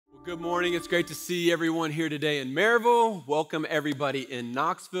Good morning. It's great to see everyone here today in Maryville. Welcome everybody in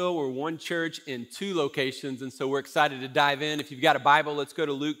Knoxville. We're one church in two locations, and so we're excited to dive in. If you've got a Bible, let's go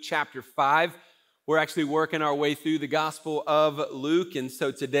to Luke chapter 5. We're actually working our way through the Gospel of Luke, and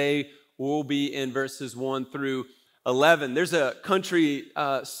so today we'll be in verses 1 through 11. There's a country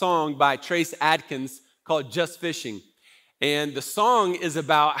song by Trace Adkins called Just Fishing, and the song is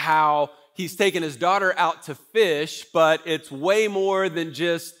about how he's taking his daughter out to fish, but it's way more than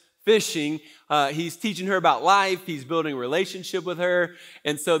just fishing. He's teaching her about life. He's building a relationship with her.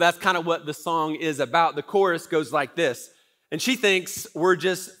 And so that's kind of what the song is about. The chorus goes like this. And she thinks we're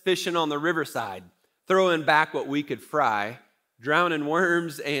just fishing on the riverside, throwing back what we could fry, drowning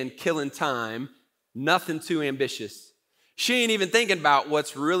worms and killing time, nothing too ambitious. She ain't even thinking about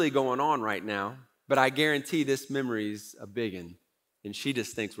what's really going on right now, but I guarantee this memory's a big one, and she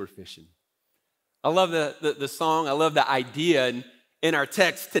just thinks we're fishing. I love the song. I love the idea. And in our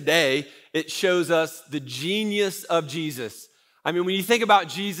text today, it shows us the genius of Jesus. I mean, when you think about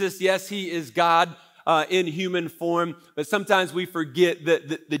Jesus, yes, he is God in human form, but sometimes we forget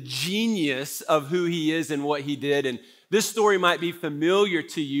the genius of who he is and what he did. And this story might be familiar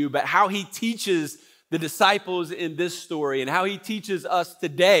to you, but how he teaches the disciples in this story and how he teaches us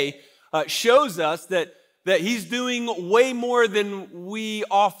today shows us that he's doing way more than we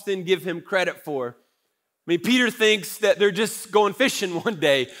often give him credit for. I mean, Peter thinks that they're just going fishing one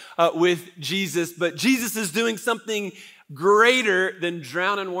day with Jesus, but Jesus is doing something greater than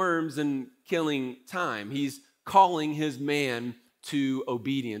drowning worms and killing time. He's calling his man to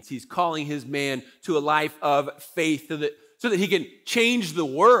obedience. He's calling his man to a life of faith so that he can change the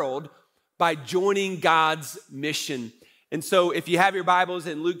world by joining God's mission. And so if you have your Bibles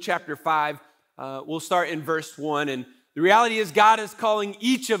in Luke chapter 5, we'll start in verse 1. And the reality is God is calling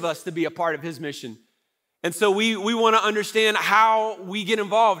each of us to be a part of his mission. And so we want to understand how we get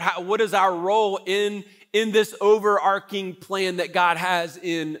involved. What is our role in this overarching plan that God has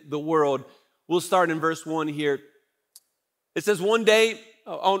in the world? We'll start in verse 1 here. It says, one day,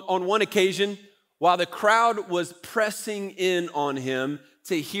 on one occasion, while the crowd was pressing in on him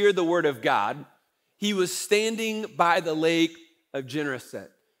to hear the word of God, he was standing by the lake of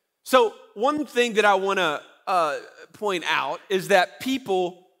Gennesaret. So one thing that I want to point out is that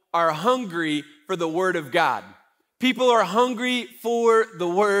people are hungry for the word of God. People are hungry for the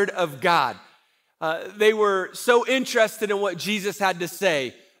word of God. They were so interested in what Jesus had to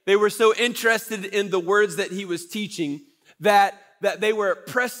say. They were so interested in the words that he was teaching that they were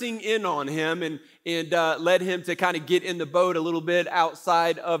pressing in on him and led him to kind of get in the boat a little bit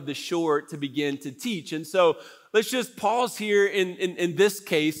outside of the shore to begin to teach. And so let's just pause here in this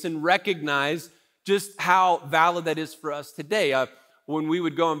case and recognize just how valid that is for us today. When we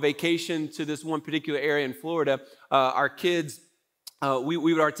would go on vacation to this one particular area in Florida, our kids, we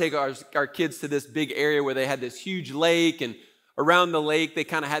would take our kids to this big area where they had this huge lake, and around the lake, they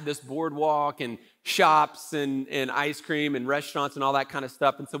kind of had this boardwalk and shops and ice cream and restaurants and all that kind of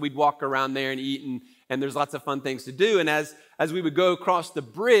stuff. And so we'd walk around there and eat, and there's lots of fun things to do. And as we would go across the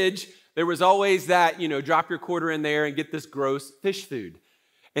bridge, there was always that, drop your quarter in there and get this gross fish food.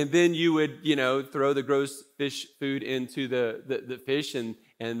 And then you would, throw the gross fish food into the fish, and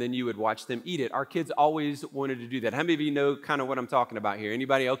then you would watch them eat it. Our kids always wanted to do that. How many of you know kind of what I'm talking about here?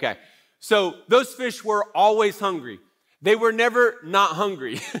 Anybody? Okay. So those fish were always hungry. They were never not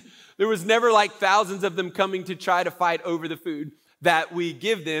hungry. There was never like thousands of them coming to try to fight over the food that we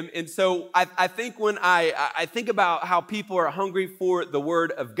give them. And so I think when I think about how people are hungry for the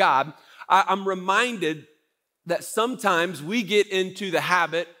word of God, I'm reminded that sometimes we get into the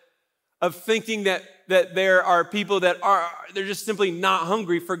habit of thinking that there are people they're just simply not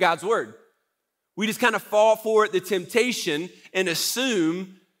hungry for God's word. We just kind of fall for the temptation and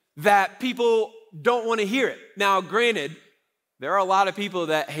assume that people don't want to hear it. Now, granted, there are a lot of people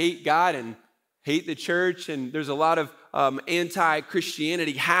that hate God and hate the church, and there's a lot of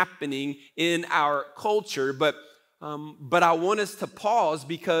anti-Christianity happening in our culture, but I want us to pause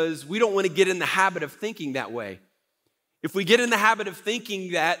because we don't want to get in the habit of thinking that way. If we get in the habit of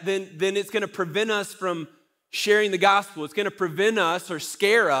thinking that, then it's going to prevent us from sharing the gospel. It's going to prevent us or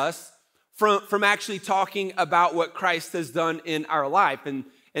scare us from actually talking about what Christ has done in our life. And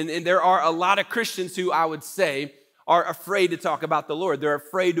there are a lot of Christians who I would say are afraid to talk about the Lord. They're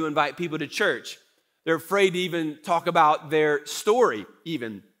afraid to invite people to church. They're afraid to even talk about their story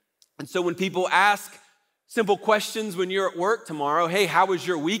even. And so when people ask simple questions when you're at work tomorrow, hey, how was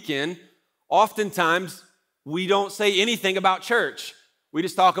your weekend? Oftentimes, we don't say anything about church. We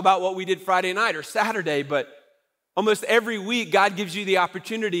just talk about what we did Friday night or Saturday, but almost every week, God gives you the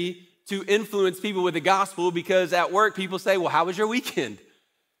opportunity to influence people with the gospel because at work, people say, well, how was your weekend?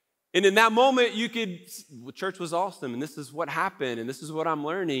 And in that moment, well, church was awesome, and this is what happened, and this is what I'm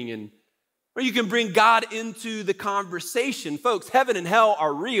learning. Or you can bring God into the conversation. Folks, heaven and hell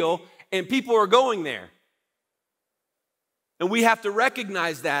are real, and people are going there. And we have to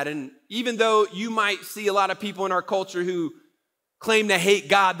recognize that. And even though you might see a lot of people in our culture who claim to hate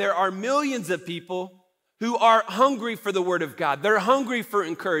God, there are millions of people who are hungry for the Word of God. They're hungry for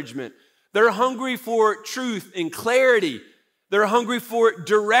encouragement. They're hungry for truth and clarity. They're hungry for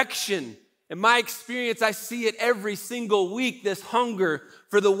direction. In my experience, I see it every single week, this hunger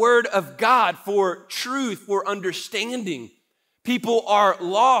for the Word of God, for truth, for understanding. People are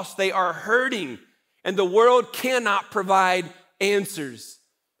lost, they are hurting, and the world cannot provide answers,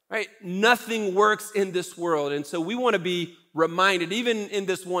 right? Nothing works in this world, and so we want to be reminded, even in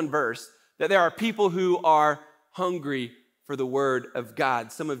this one verse, that there are people who are hungry for the Word of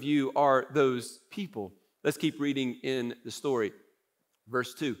God. Some of you are those people. Let's keep reading in the story.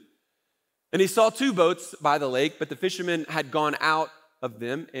 Verse 2. And he saw 2 boats by the lake, but the fishermen had gone out of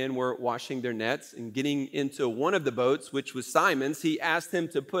them and were washing their nets. And getting into one of the boats, which was Simon's, he asked him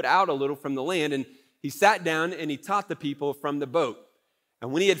to put out a little from the land. And he sat down and he taught the people from the boat.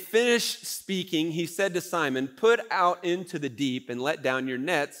 And when he had finished speaking, he said to Simon, "Put out into the deep and let down your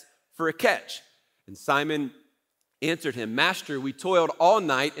nets for a catch." And Simon answered him, "Master, we toiled all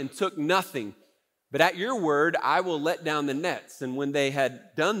night and took nothing. But at your word, I will let down the nets." And when they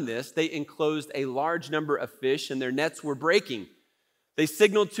had done this, they enclosed a large number of fish, and their nets were breaking. They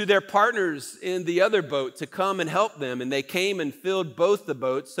signaled to their partners in the other boat to come and help them, and they came and filled both the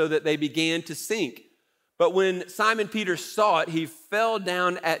boats so that they began to sink. But when Simon Peter saw it, he fell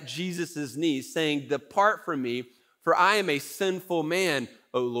down at Jesus' knees, saying, "Depart from me, for I am a sinful man,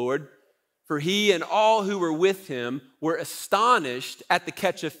 O Lord." For he and all who were with him were astonished at the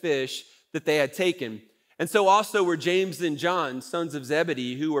catch of fish that they had taken. And so also were James and John, sons of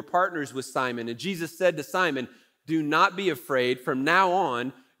Zebedee, who were partners with Simon. And Jesus said to Simon, "Do not be afraid. From now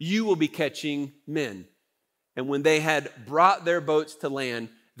on, you will be catching men." And when they had brought their boats to land,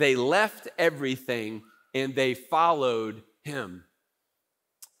 they left everything and they followed him.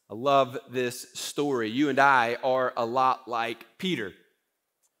 I love this story. You and I are a lot like Peter.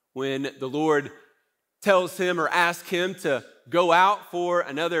 When the Lord tells him or asks him to go out for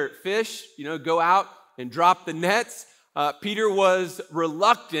another fish, go out and drop the nets, Peter was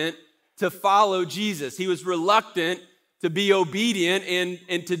reluctant to follow Jesus. He was reluctant to be obedient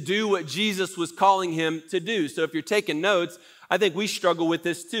and to do what Jesus was calling him to do. So if you're taking notes, I think we struggle with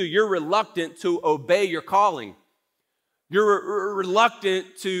this too. You're reluctant to obey your calling. You're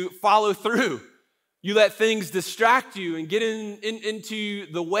reluctant to follow through. You let things distract you and get into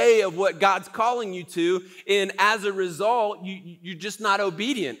the way of what God's calling you to, and as a result, you're just not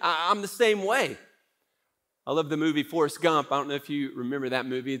obedient. I'm the same way. I love the movie Forrest Gump. I don't know if you remember that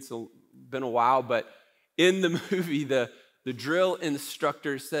movie. It's been a while, but in the movie, the drill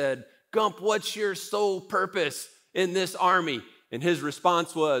instructor said, "Gump, what's your sole purpose in this army?" And his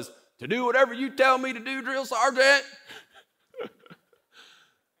response was, "To do whatever you tell me to do, drill sergeant."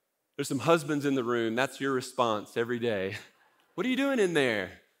 There's some husbands in the room. That's your response every day. "What are you doing in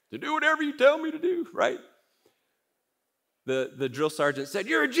there?" "To do whatever you tell me to do," right? The drill sergeant said,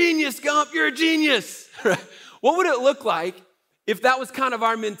 "You're a genius, Gump. You're a genius." What would it look like if that was kind of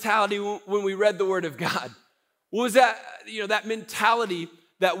our mentality when we read the Word of God? What was that, that mentality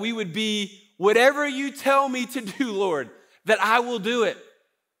that we would be, whatever you tell me to do, Lord, that I will do it.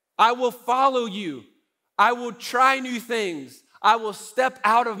 I will follow you. I will try new things. I will step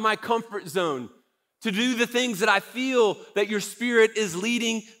out of my comfort zone to do the things that I feel that your Spirit is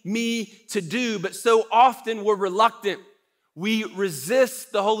leading me to do. But so often we're reluctant. We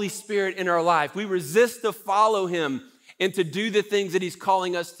resist the Holy Spirit in our life. We resist to follow him and to do the things that he's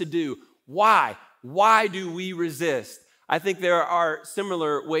calling us to do. Why? Why do we resist? I think there are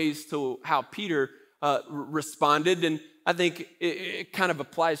similar ways to how Peter responded, and I think it kind of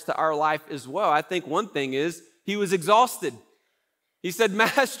applies to our life as well. I think one thing is he was exhausted. He said,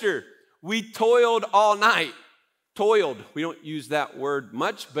 "Master, we toiled all night." Toiled, we don't use that word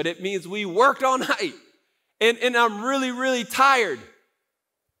much, but it means we worked all night. And I'm really, really tired.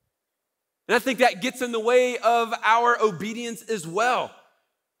 And I think that gets in the way of our obedience as well.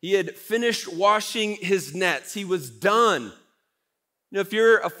 He had finished washing his nets. He was done. If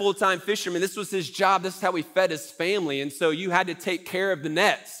you're a full-time fisherman, this was his job. This is how he fed his family. And so you had to take care of the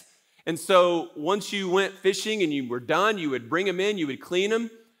nets. And so once you went fishing and you were done, you would bring them in, you would clean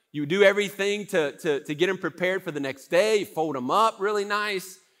them, you would do everything to get them prepared for the next day, you fold them up really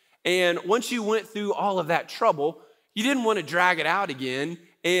nice. And once you went through all of that trouble, you didn't want to drag it out again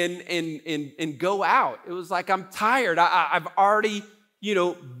and go out. It was like, I'm tired. I've already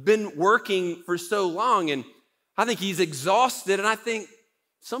been working for so long, and I think he's exhausted, and I think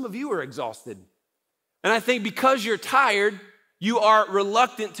some of you are exhausted. And I think because you're tired, you are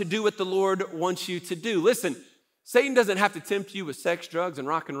reluctant to do what the Lord wants you to do. Listen, Satan doesn't have to tempt you with sex, drugs, and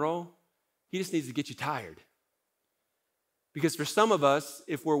rock and roll. He just needs to get you tired. Because for some of us,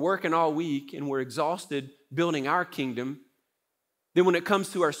 if we're working all week and we're exhausted building our kingdom, then when it comes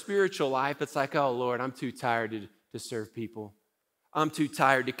to our spiritual life, it's like, oh, Lord, I'm too tired to serve people. I'm too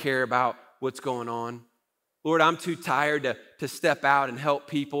tired to care about what's going on. Lord, I'm too tired to step out and help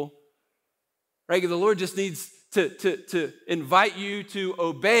people. Right? The Lord just needs to invite you to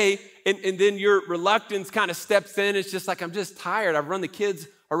obey, and then your reluctance kind of steps in. It's just like, I'm just tired. I've run the kids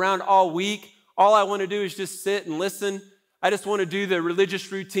around all week. All I want to do is just sit and listen. I just want to do the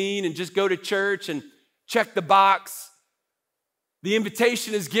religious routine and just go to church and check the box. The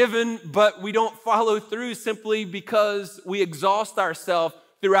invitation is given, but we don't follow through simply because we exhaust ourselves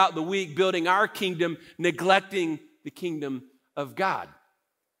throughout the week building our kingdom, neglecting the kingdom of God.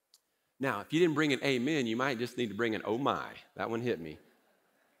 Now, if you didn't bring an amen, you might just need to bring an oh my. That one hit me.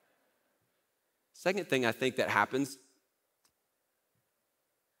 Second thing I think that happens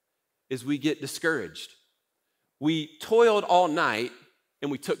is we get discouraged. We toiled all night and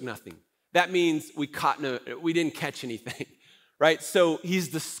we took nothing. That means we didn't catch anything, right? So he's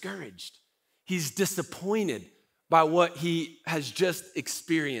discouraged. He's disappointed by what he has just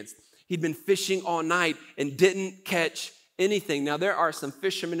experienced. He'd been fishing all night and didn't catch anything. Now, there are some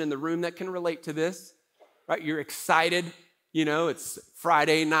fishermen in the room that can relate to this, right? You're excited. It's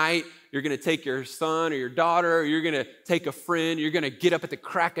Friday night. You're going to take your son or your daughter, or you're going to take a friend. You're going to get up at the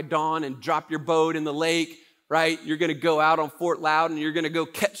crack of dawn and drop your boat in the lake, right? You're going to go out on Fort Loudon. You're going to go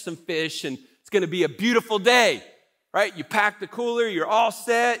catch some fish, and it's going to be a beautiful day, right? You pack the cooler. You're all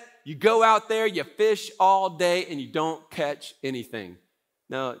set. You go out there. You fish all day, and you don't catch anything.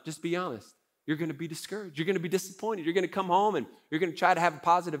 Now, just be honest. You're going to be discouraged. You're going to be disappointed. You're going to come home, and you're going to try to have a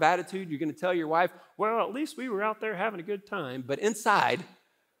positive attitude. You're going to tell your wife, well, at least we were out there having a good time. But inside,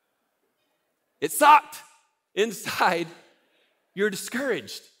 it sucked. Inside, you're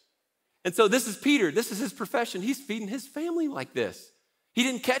discouraged. And so this is Peter. This is his profession. He's feeding his family like this. He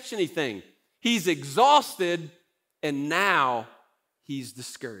didn't catch anything. He's exhausted, and now he's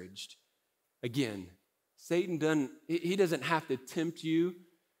discouraged. Again, Satan doesn't have to tempt you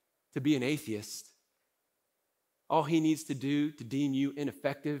to be an atheist. All he needs to do to deem you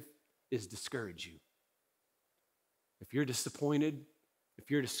ineffective is discourage you. If you're disappointed, if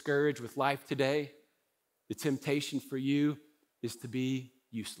you're discouraged with life today, the temptation for you is to be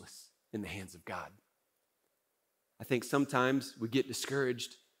useless in the hands of God. I think sometimes we get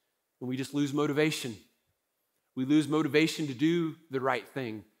discouraged and we just lose motivation. We lose motivation to do the right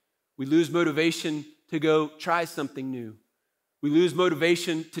thing. We lose motivation to go try something new. We lose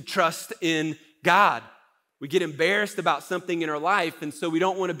motivation to trust in God. We get embarrassed about something in our life, and so we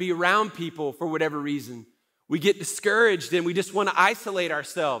don't want to be around people for whatever reason. We get discouraged, and we just want to isolate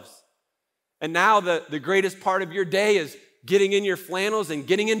ourselves. And now the greatest part of your day is getting in your flannels and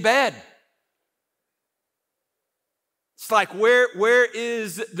getting in bed. It's like, where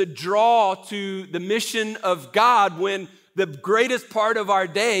is the draw to the mission of God when the greatest part of our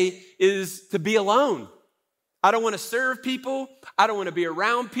day is to be alone? I don't want to serve people. I don't want to be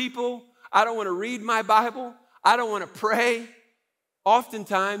around people. I don't want to read my Bible. I don't want to pray.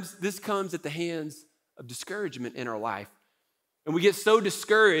 Oftentimes, this comes at the hands of discouragement in our life. And we get so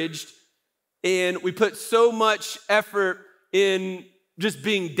discouraged and we put so much effort in just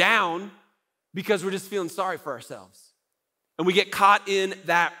being down because we're just feeling sorry for ourselves. And we get caught in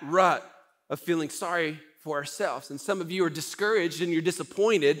that rut of feeling sorry for ourselves. And some of you are discouraged and you're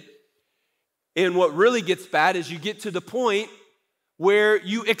disappointed. And what really gets bad is you get to the point where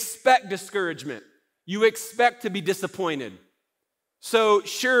you expect discouragement. You expect to be disappointed. So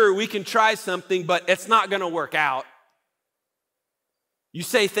sure, we can try something, but it's not going to work out. You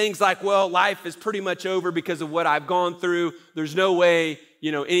say things like, well, life is pretty much over because of what I've gone through. There's no way,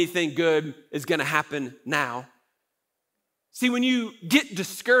 anything good is going to happen now. See, when you get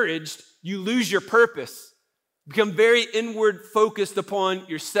discouraged, you lose your purpose. Become very inward focused upon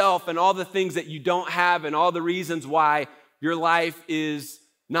yourself and all the things that you don't have and all the reasons why your life is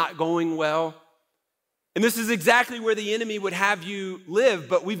not going well. And this is exactly where the enemy would have you live,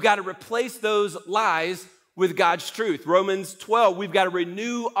 but we've got to replace those lies with God's truth. Romans 12, we've got to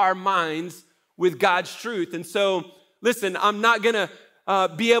renew our minds with God's truth. And so, listen, I'm not going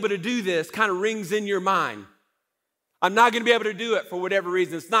to be able to do this, kind of rings in your mind. I'm not going to be able to do it for whatever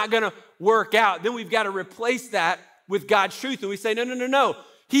reason. It's not going to work out. Then we've got to replace that with God's truth. And we say, no.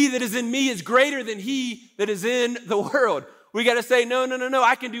 He that is in me is greater than he that is in the world. We got to say, no,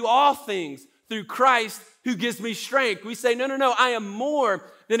 I can do all things through Christ who gives me strength. We say, no, I am more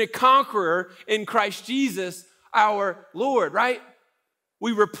than a conqueror in Christ Jesus, our Lord, right?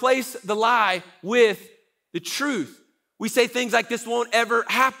 We replace the lie with the truth. We say things like, this won't ever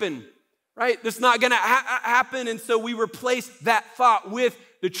happen, right? This is not going to happen. And so we replace that thought with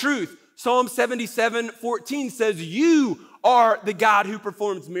the truth. Psalm 77:14 says, you are the God who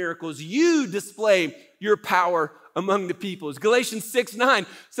performs miracles. You display your power among the peoples. Galatians 6:9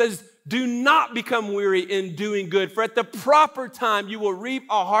 says, do not become weary in doing good, for at the proper time you will reap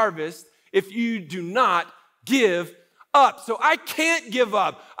a harvest if you do not give up. So I can't give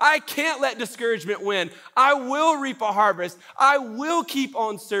up. I can't let discouragement win. I will reap a harvest. I will keep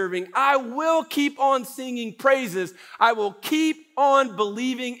on serving. I will keep on singing praises. I will keep on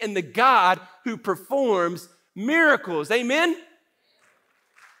believing in the God who performs miracles. Amen?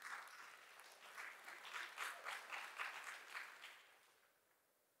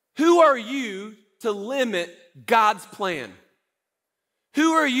 Who are you to limit God's plan?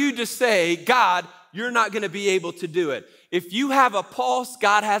 Who are you to say, God, you're not going to be able to do it? If you have a pulse,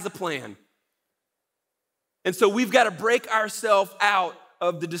 God has a plan. And so we've got to break ourselves out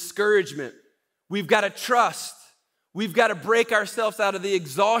of the discouragement. We've got to trust. We've got to break ourselves out of the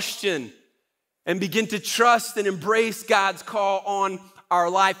exhaustion and begin to trust and embrace God's call on our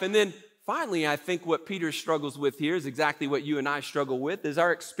life. And then finally, I think what Peter struggles with here is exactly what you and I struggle with, is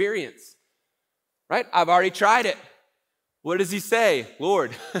our experience, right? I've already tried it. What does he say?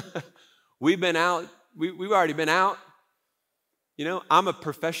 Lord, we've been out. We've already been out. You know, I'm a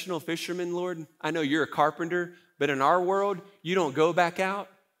professional fisherman, Lord. I know you're a carpenter, but in our world, you don't go back out.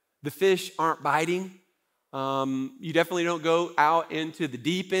 The fish aren't biting. You definitely don't go out into the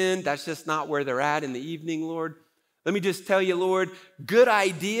deep end. That's just not where they're at in the evening, Lord. Let me just tell you, Lord, good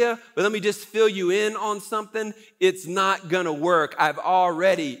idea, but let me just fill you in on something. It's not going to work. I've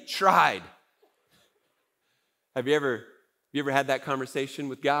already tried. Have you ever had that conversation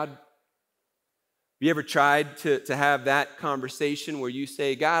with God? Have you ever tried to have that conversation where you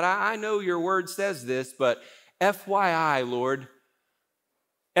say, God, I know your word says this, but FYI, Lord,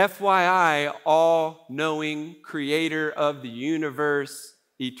 FYI, all-knowing creator of the universe,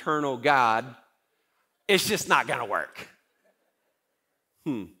 eternal God, it's just not going to work.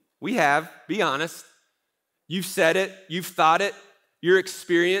 We have, be honest. You've said it, you've thought it. Your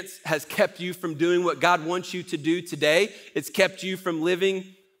experience has kept you from doing what God wants you to do today. It's kept you from living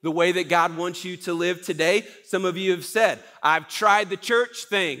the way that God wants you to live today. Some of you have said, I've tried the church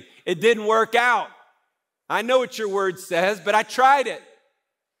thing. It didn't work out. I know what your word says, but I tried it.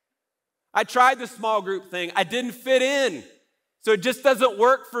 I tried the small group thing. I didn't fit in. So it just doesn't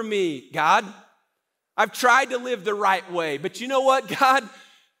work for me, God. I've tried to live the right way, but you know what, God?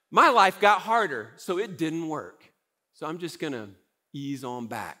 My life got harder, so it didn't work. So I'm just going to ease on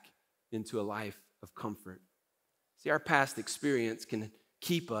back into a life of comfort. See, our past experience can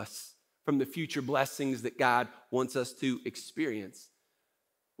keep us from the future blessings that God wants us to experience.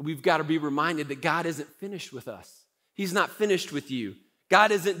 We've got to be reminded that God isn't finished with us. He's not finished with you.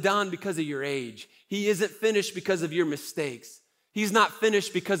 God isn't done because of your age. He isn't finished because of your mistakes. He's not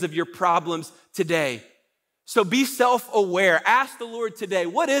finished because of your problems today. So be self-aware. Ask the Lord today,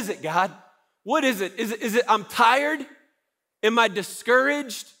 what is it, God? What is it? Is it I'm tired? Am I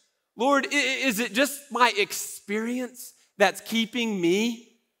discouraged? Lord, is it just my experience that's keeping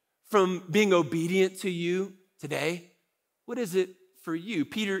me from being obedient to you today? What is it for you?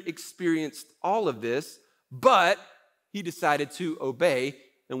 Peter experienced all of this, but he decided to obey,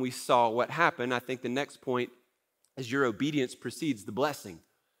 and we saw what happened. I think the next point is your obedience precedes the blessing.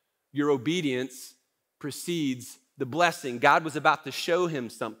 Your obedience precedes the blessing. God was about to show him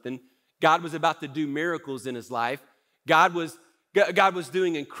something. God was about to do miracles in his life. God was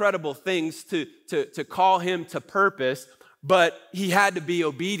doing incredible things to call him to purpose, but he had to be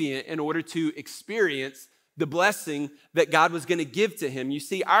obedient in order to experience the blessing that God was going to give to him. You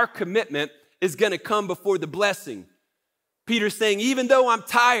see, our commitment is going to come before the blessing. Peter's saying, even though I'm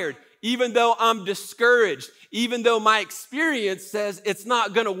tired, even though I'm discouraged, even though my experience says it's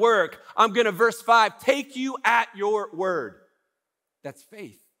not going to work, I'm going to, verse 5, take you at your word. That's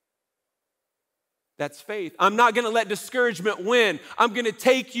faith. That's faith. I'm not going to let discouragement win. I'm going to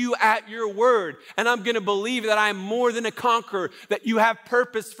take you at your word, and I'm going to believe that I am more than a conqueror, that you have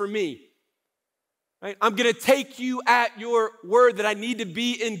purpose for me. Right? I'm going to take you at your word that I need to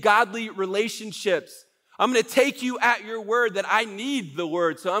be in godly relationships. I'm going to take you at your word that I need the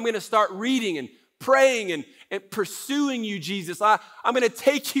word. So I'm going to start reading and praying and pursuing you, Jesus. I'm going to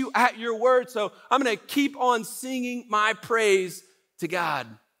take you at your word. So I'm going to keep on singing my praise to God.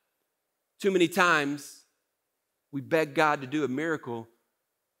 Too many times We beg God to do a miracle,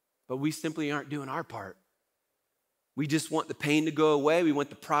 but we simply aren't doing our part. We just want the pain to go away. We want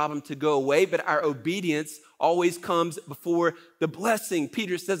the problem to go away, but our obedience always comes before the blessing.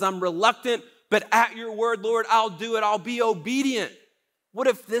 Peter says, I'm reluctant, but at your word, Lord, I'll do it. I'll be obedient. What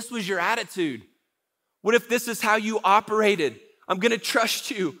if this was your attitude? What if this is how you operated? I'm going to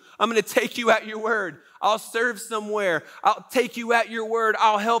trust you. I'm going to take you at your word. I'll serve somewhere. I'll take you at your word.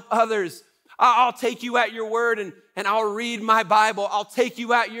 I'll help others. I'll take you at your word and I'll read my Bible. I'll take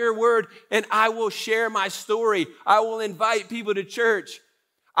you at your word and I will share my story. I will invite people to church.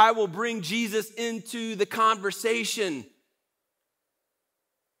 I will bring Jesus into the conversation.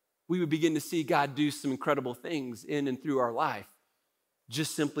 We would begin to see God do some incredible things in and through our life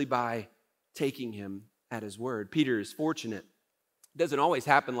just simply by taking him at his word. Peter is fortunate. It doesn't always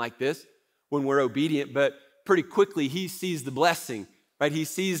happen like this when we're obedient, but pretty quickly he sees the blessing. Right, he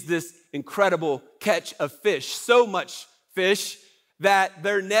sees this incredible catch of fish, so much fish that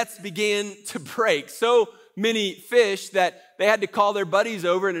their nets began to break. So many fish that they had to call their buddies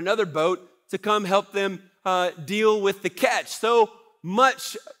over in another boat to come help them deal with the catch. So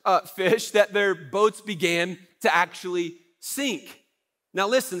much fish that their boats began to actually sink. Now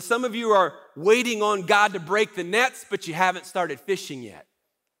listen, some of you are waiting on God to break the nets, but you haven't started fishing yet.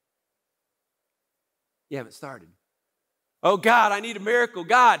 You haven't started. Oh, God, I need a miracle.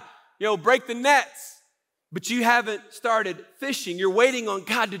 God, break the nets. But you haven't started fishing. You're waiting on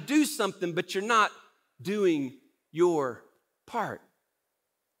God to do something, but you're not doing your part.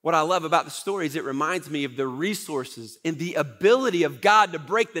 What I love about the story is it reminds me of the resources and the ability of God to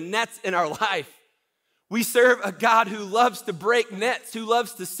break the nets in our life. We serve a God who loves to break nets, who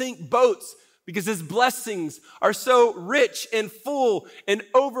loves to sink boats, because his blessings are so rich and full and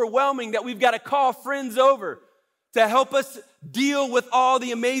overwhelming that we've got to call friends over to help us deal with all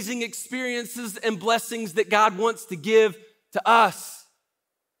the amazing experiences and blessings that God wants to give to us.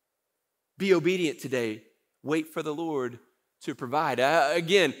 Be obedient today. Wait for the Lord to provide.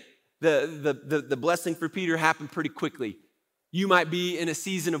 Again, the blessing for Peter happened pretty quickly. You might be in a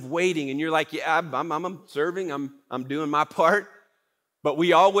season of waiting and you're like, yeah, I'm serving, I'm doing my part. But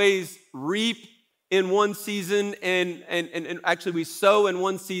we always reap in one season and actually we sow in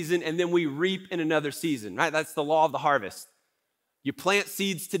one season and then we reap in another season, right? That's the law of the harvest. You plant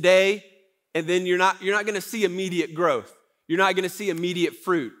seeds today and then you're not going to see immediate growth. You're not going to see immediate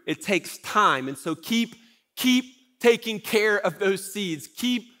fruit. It takes time. And so keep taking care of those seeds.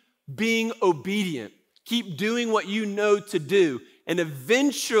 Keep being obedient. Keep doing what you know to do. And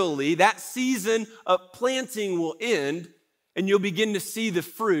eventually that season of planting will end and you'll begin to see the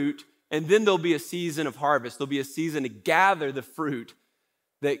fruit. And then there'll be a season of harvest. There'll be a season to gather the fruit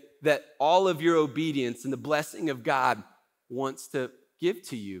that all of your obedience and the blessing of God wants to give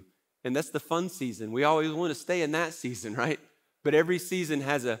to you. And that's the fun season. We always want to stay in that season, right? But every season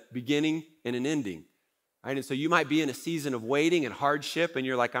has a beginning and an ending, right? And so you might be in a season of waiting and hardship, and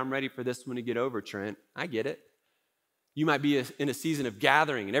you're like, I'm ready for this one to get over, Trent. I get it. You might be in a season of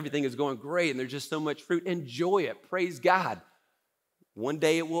gathering, and everything is going great, and there's just so much fruit. Enjoy it. Praise God. One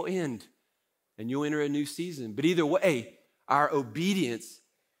day it will end and you'll enter a new season. But either way, our obedience,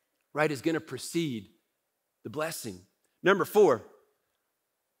 right, is going to precede the blessing. Number 4, I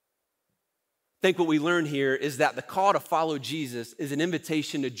think what we learn here is that the call to follow Jesus is an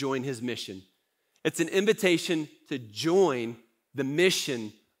invitation to join his mission. It's an invitation to join the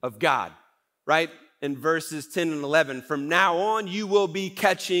mission of God, right? In verses 10 and 11, from now on, you will be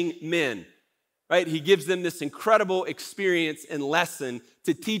catching men. Right? He gives them this incredible experience and lesson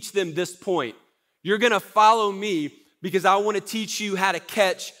to teach them this point. You're going to follow me because I want to teach you how to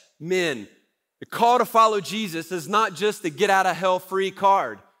catch men. The call to follow Jesus is not just a get out of hell free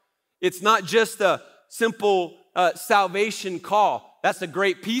card. It's not just a simple salvation call. That's a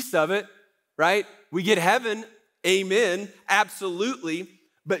great piece of it, right? We get heaven, amen, absolutely.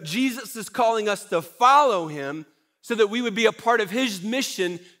 But Jesus is calling us to follow him so that we would be a part of his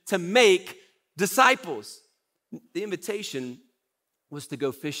mission to make disciples. The invitation was to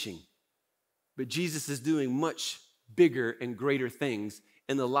go fishing, but Jesus is doing much bigger and greater things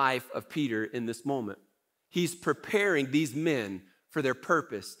in the life of Peter in this moment. He's preparing these men for their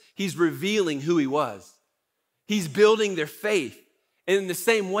purpose. He's revealing who he was. He's building their faith. And in the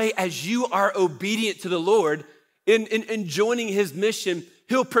same way as you are obedient to the Lord in joining his mission,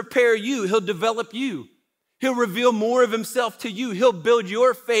 he'll prepare you. He'll develop you. He'll reveal more of himself to you. He'll build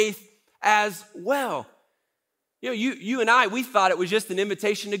your faith as well. You and I, we thought it was just an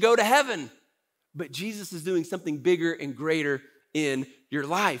invitation to go to heaven. But Jesus is doing something bigger and greater in your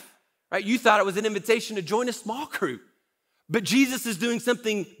life, right? You thought it was an invitation to join a small group. But Jesus is doing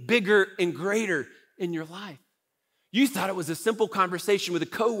something bigger and greater in your life. You thought it was a simple conversation with a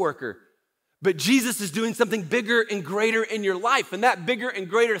coworker, but Jesus is doing something bigger and greater in your life. And that bigger and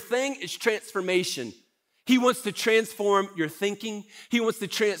greater thing is transformation. He wants to transform your thinking. He wants to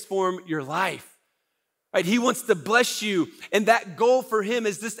transform your life. Right? He wants to bless you. And that goal for him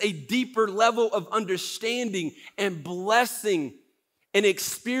is just a deeper level of understanding and blessing and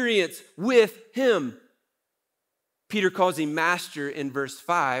experience with him. Peter calls him master in verse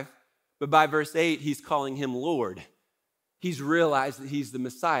 5, but by verse 8, he's calling him Lord. He's realized that he's the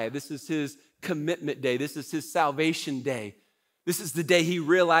Messiah. This is his commitment day. This is his salvation day. This is the day he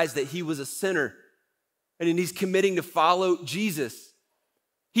realized that he was a sinner, and he's committing to follow Jesus.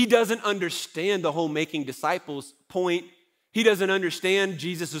 He doesn't understand the whole making disciples point. He doesn't understand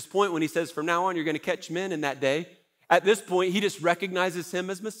Jesus' point when he says, from now on, you're going to catch men in that day. At this point, he just recognizes him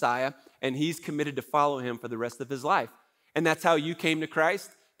as Messiah, and he's committed to follow him for the rest of his life. And that's how you came to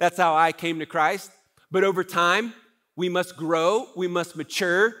Christ. That's how I came to Christ. But over time, we must grow. We must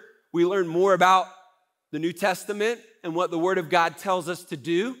mature. We learn more about the New Testament and what the Word of God tells us to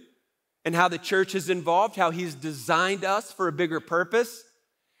do and how the church is involved, how he's designed us for a bigger purpose.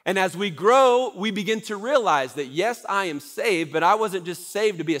 And as we grow, we begin to realize that, yes, I am saved, but I wasn't just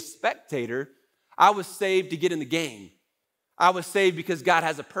saved to be a spectator. I was saved to get in the game. I was saved because God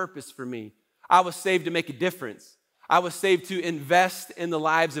has a purpose for me. I was saved to make a difference. I was saved to invest in the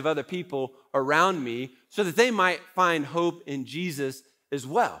lives of other people around me so that they might find hope in Jesus as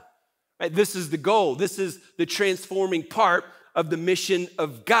well. Right? This is the goal. This is the transforming part of the mission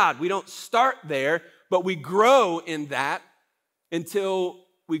of God. We don't start there, but we grow in that until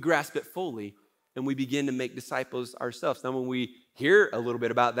we grasp it fully and we begin to make disciples ourselves. Now, when we hear a little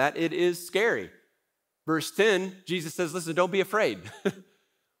bit about that, it is scary. Verse 10, Jesus says, listen, don't be afraid.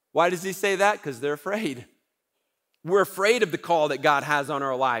 Why does he say that? Because they're afraid. We're afraid of the call that God has on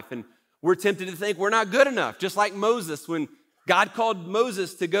our life, and we're tempted to think we're not good enough. Just like Moses, when God called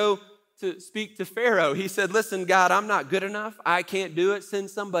Moses to go to speak to Pharaoh, he said, listen, God, I'm not good enough. I can't do it.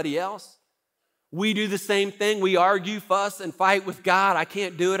 Send somebody else. We do the same thing. We argue, fuss, and fight with God. I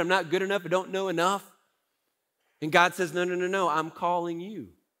can't do it. I'm not good enough. I don't know enough. And God says, no. I'm calling you.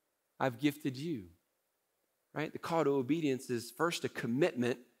 I've gifted you. Right? The call to obedience is first a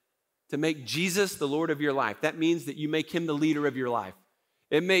commitment to make Jesus the Lord of your life. That means that you make him the leader of your life.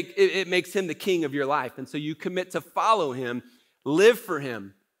 It makes him the king of your life. And so you commit to follow him, live for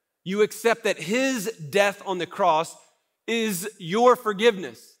him. You accept that his death on the cross is your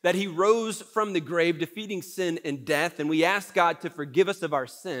forgiveness, that he rose from the grave, defeating sin and death. And we ask God to forgive us of our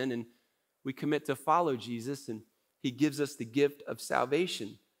sin, and we commit to follow Jesus, and he gives us the gift of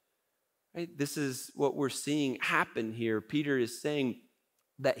salvation. Right? This is what we're seeing happen here. Peter is saying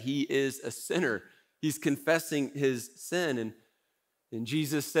that he is a sinner. He's confessing his sin. And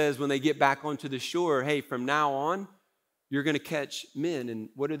Jesus says when they get back onto the shore, hey, from now on, you're going to catch men. And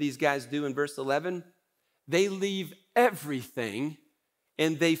what do these guys do in verse 11? They leave everything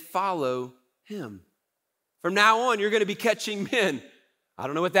and they follow him. From now on, you're going to be catching men. I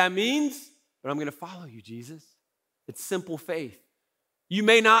don't know what that means, but I'm going to follow you, Jesus. It's simple faith. You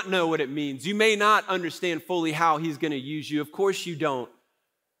may not know what it means. You may not understand fully how he's going to use you. Of course you don't.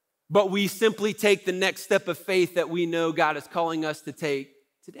 But we simply take the next step of faith that we know God is calling us to take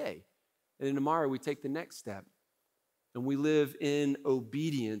today. And then tomorrow we take the next step. And we live in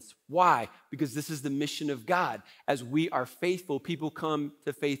obedience. Why? Because this is the mission of God. As we are faithful, people come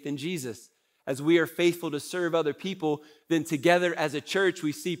to faith in Jesus. As we are faithful to serve other people, then together as a church,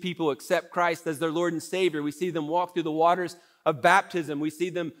 we see people accept Christ as their Lord and Savior. We see them walk through the waters of baptism. We see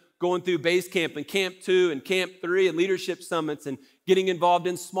them going through base camp and camp 2 and camp 3 and leadership summits and getting involved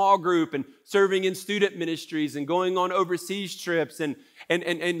in small group and serving in student ministries and going on overseas trips and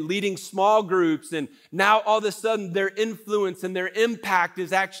leading small groups. And now all of a sudden their influence and their impact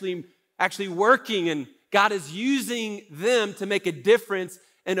is actually working, and God is using them to make a difference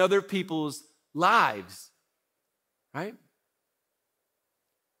in other people's lives, right?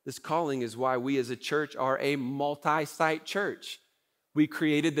 This calling is why we as a church are a multi-site church. We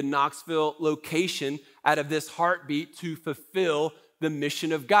created the Knoxville location out of this heartbeat to fulfill the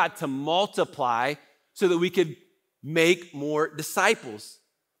mission of God, to multiply so that we could make more disciples.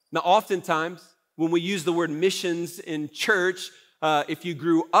 Now, oftentimes, when we use the word missions in church, if you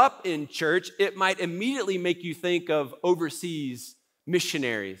grew up in church, it might immediately make you think of overseas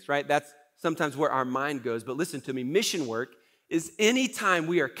missionaries, right? That's sometimes where our mind goes. But listen to me, mission work is anytime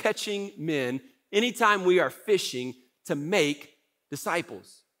we are catching men, anytime we are fishing to make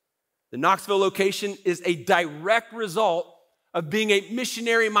disciples. The Knoxville location is a direct result of being a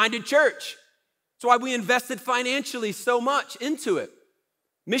missionary-minded church. That's why we invested financially so much into it.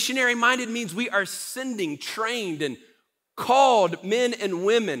 Missionary-minded means we are sending trained and called men and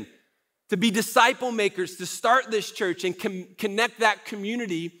women to be disciple makers, to start this church and connect that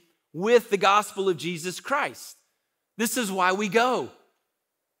community with the gospel of Jesus Christ. This is why we go.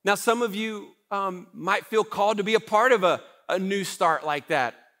 Now, some of you might feel called to be a part of a new start like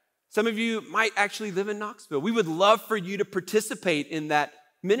that. Some of you might actually live in Knoxville. We would love for you to participate in that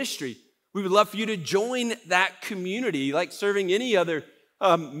ministry. We would love for you to join that community, like serving any other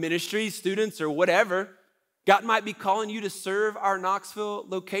ministry, students, or whatever. God might be calling you to serve our Knoxville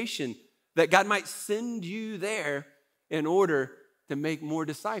location, that God might send you there in order to make more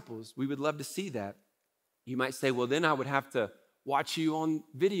disciples. We would love to see that. You might say, well, then I would have to watch you on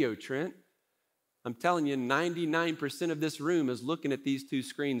video, Trent. I'm telling you, 99% of this room is looking at these two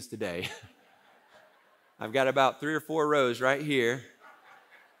screens today. I've got about 3 or 4 rows right here.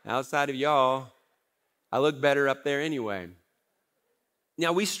 Outside of y'all, I look better up there anyway.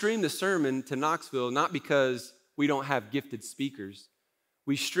 Now, we stream the sermon to Knoxville not because we don't have gifted speakers.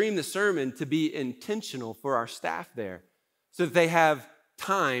 We stream the sermon to be intentional for our staff there so that they have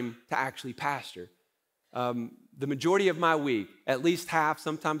time to actually pastor. The majority of my week, at least half,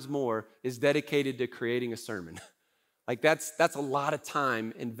 sometimes more, is dedicated to creating a sermon. Like that's a lot of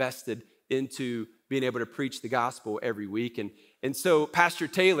time invested into being able to preach the gospel every week. And so Pastor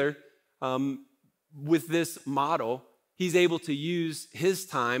Taylor, with this model, he's able to use his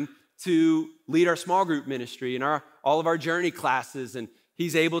time to lead our small group ministry and all of our journey classes. And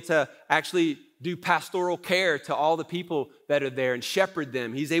he's able to actually do pastoral care to all the people that are there and shepherd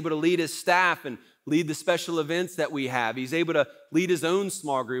them. He's able to lead his staff and lead the special events that we have. He's able to lead his own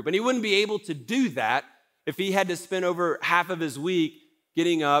small group. And he wouldn't be able to do that if he had to spend over half of his week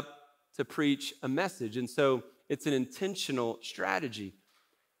getting up to preach a message. And so it's an intentional strategy,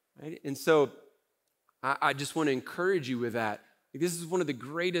 right? And so I just want to encourage you with that. This is one of the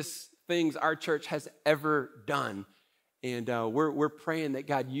greatest things our church has ever done. And we're praying that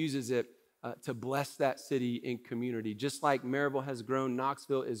God uses it to bless that city and community. Just like Maryville has grown,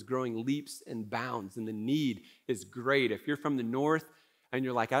 Knoxville is growing leaps and bounds, and the need is great. If you're from the north and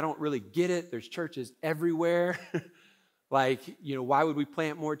you're like, I don't really get it, there's churches everywhere. Like, why would we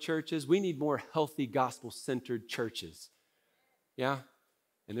plant more churches? We need more healthy, gospel-centered churches. Yeah?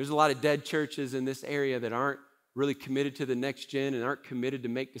 And there's a lot of dead churches in this area that aren't really committed to the next gen and aren't committed to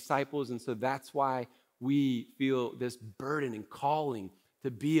make disciples. And so that's why we feel this burden and calling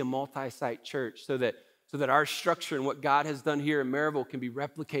to be a multi-site church so that our structure and what God has done here in Maryville can be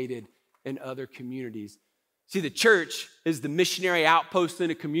replicated in other communities. See, the church is the missionary outpost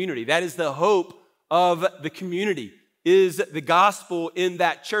in a community. That is the hope of the community, is the gospel in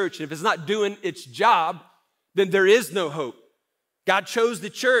that church. And if it's not doing its job, then there is no hope. God chose the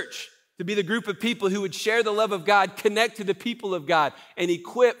church to be the group of people who would share the love of God, connect to the people of God, and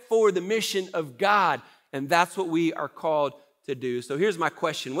equip for the mission of God. And that's what we are called to do. So here's my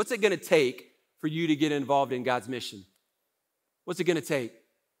question. What's it going to take for you to get involved in God's mission? What's it going to take?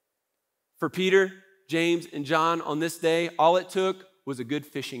 For Peter, James, and John on this day, all it took was a good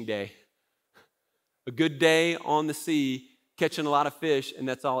fishing day. A good day on the sea, catching a lot of fish, and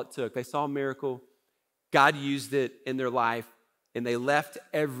that's all it took. They saw a miracle. God used it in their life, and they left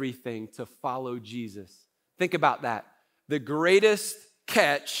everything to follow Jesus. Think about that. The greatest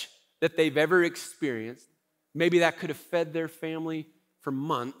catch that they've ever experienced. Maybe that could have fed their family for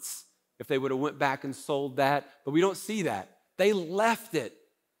months if they would have went back and sold that, but we don't see that. They left it.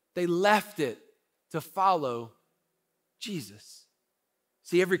 They left it to follow Jesus.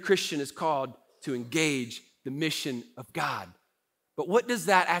 See, every Christian is called to engage the mission of God. But what does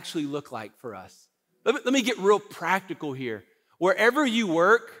that actually look like for us? Let me get real practical here. Wherever you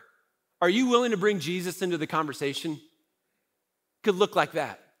work, are you willing to bring Jesus into the conversation? Could look like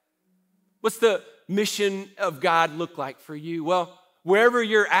that. What's the mission of God look like for you? Well, wherever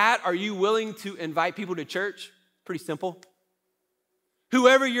you're at, are you willing to invite people to church? Pretty simple.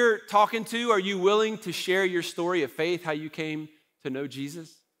 Whoever you're talking to, are you willing to share your story of faith, how you came to know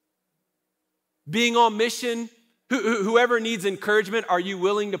Jesus? Being on mission, whoever needs encouragement, are you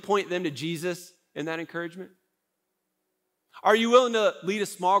willing to point them to Jesus in that encouragement? Are you willing to lead a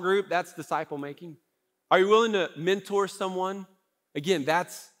small group? That's disciple making. Are you willing to mentor someone? Again,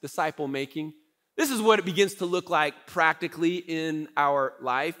 that's disciple making. This is what it begins to look like practically in our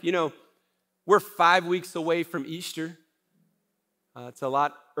life. We're 5 weeks away from Easter. It's a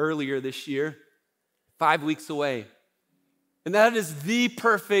lot earlier this year. 5 weeks away. And that is the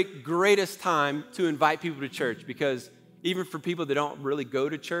perfect, greatest time to invite people to church, because even for people that don't really go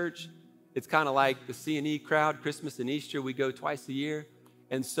to church, it's kind of like the C&E crowd, Christmas and Easter, we go twice a year.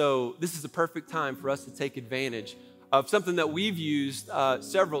 And so this is the perfect time for us to take advantage of something that we've used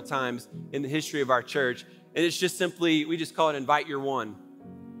several times in the history of our church. And it's just simply, we just call it invite your one.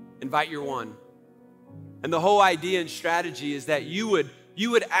 Invite your one. And the whole idea and strategy is that you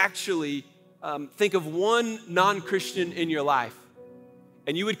would actually think of one non-Christian in your life,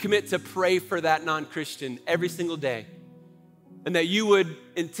 and you would commit to pray for that non-Christian every single day, and that you would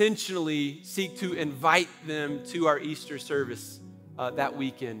intentionally seek to invite them to our Easter service that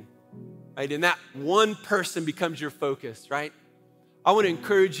weekend, right? And that one person becomes your focus, right? I want to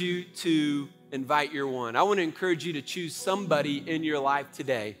encourage you to invite your one. I want to encourage you to choose somebody in your life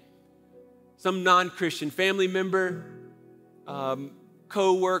today, some non-Christian family member,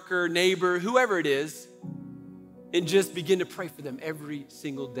 co-worker, neighbor, whoever it is, and just begin to pray for them every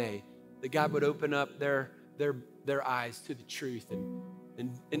single day, that God would open up their eyes to the truth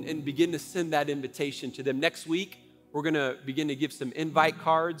and begin to send that invitation to them. Next week, we're going to begin to give some invite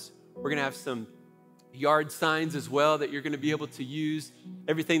cards. We're going to have some yard signs as well that you're going to be able to use.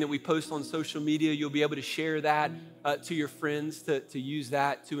 Everything that we post on social media, you'll be able to share that to your friends, to use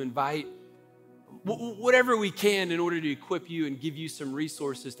that to invite. Whatever we can in order to equip you and give you some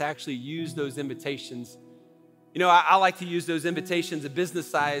resources to actually use those invitations. You know, I like to use those invitations, a business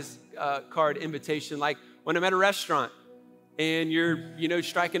size card invitation, like when I'm at a restaurant and you're,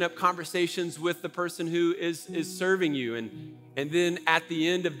 striking up conversations with the person who is serving you. And then at the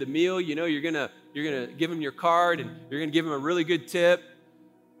end of the meal, you're gonna give them your card and you're gonna give them a really good tip,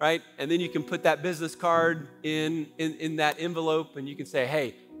 right? And then you can put that business card in that envelope and you can say,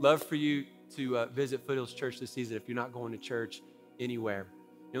 hey, love for you to visit Foothills Church this season if you're not going to church anywhere.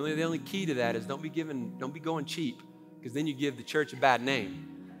 The only key to that is don't be going cheap, because then you give the church a bad name.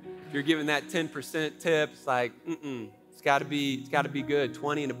 If you're giving that 10% tip, it's like, it's got to be good,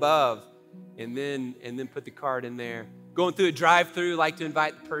 20 and above, and then put the card in there. Going through a drive-through, like to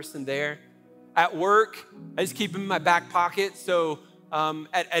invite the person there. At work, I just keep them in my back pocket. So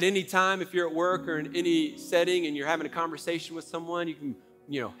at any time, if you're at work or in any setting and you're having a conversation with someone, you can,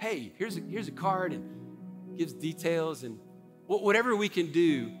 hey, here's a card, and gives details and whatever we can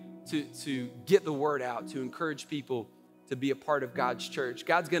do to get the word out, to encourage people to be a part of God's church.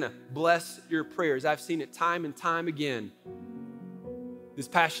 God's gonna bless your prayers. I've seen it time and time again. This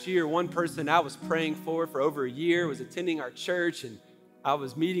past year, one person I was praying for over a year was attending our church, and I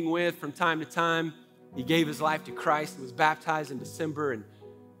was meeting with from time to time. He gave his life to Christ and was baptized in December, and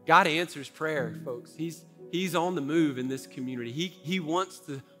God answers prayer, folks. He's on the move in this community. He wants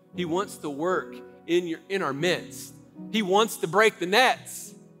to work in our midst. He wants to break the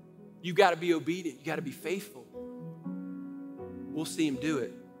nets. You got to be obedient. You got to be faithful. We'll see him do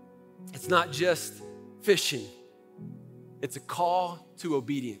it. It's not just fishing. It's a call to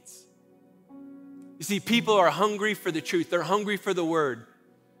obedience. You see, people are hungry for the truth. They're hungry for the word.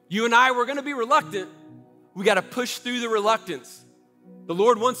 You and I, we're going to be reluctant. We got to push through the reluctance. The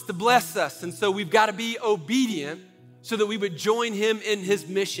Lord wants to bless us, and so we've got to be obedient so that we would join him in his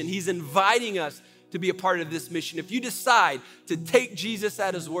mission. He's inviting us to be a part of this mission. If you decide to take Jesus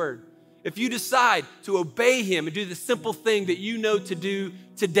at his word, if you decide to obey him and do the simple thing that you know to do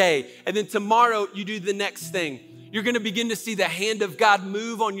today, and then tomorrow you do the next thing, you're going to begin to see the hand of God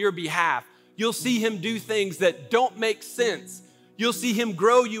move on your behalf. You'll see him do things that don't make sense. You'll see him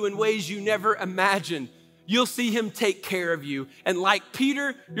grow you in ways you never imagined. You'll see him take care of you. And like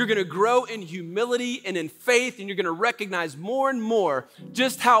Peter, you're going to grow in humility and in faith, and you're going to recognize more and more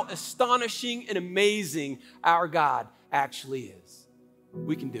just how astonishing and amazing our God actually is.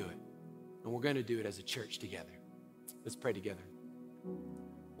 We can do it, and we're going to do it as a church together. Let's pray together.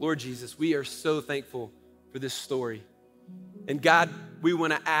 Lord Jesus, we are so thankful for this story. And God, we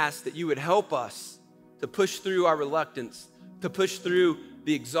want to ask that you would help us to push through our reluctance, to push through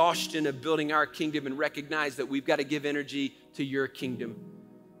the exhaustion of building our kingdom and recognize that we've got to give energy to your kingdom.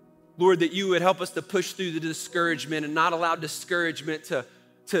 Lord, that you would help us to push through the discouragement and not allow discouragement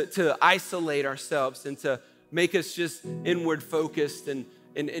to isolate ourselves and to make us just inward focused and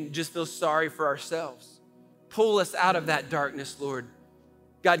just feel sorry for ourselves. Pull us out of that darkness, Lord.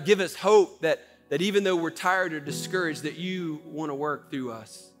 God, give us hope that even though we're tired or discouraged, that you want to work through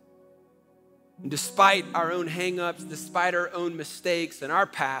us. And despite our own hangups, despite our own mistakes and our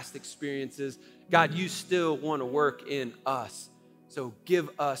past experiences, God, you still want to work in us. So give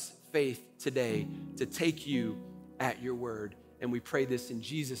us faith today to take you at your word. And we pray this in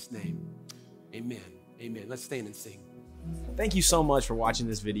Jesus' name. Amen. Amen. Let's stand and sing. Thank you so much for watching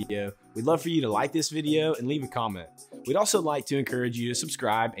this video. We'd love for you to like this video and leave a comment. We'd also like to encourage you to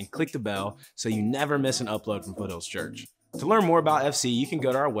subscribe and click the bell so you never miss an upload from Foothills Church. To learn more about FC, you can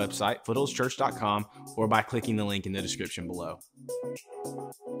go to our website, foothillschurch.com, or by clicking the link in the description below.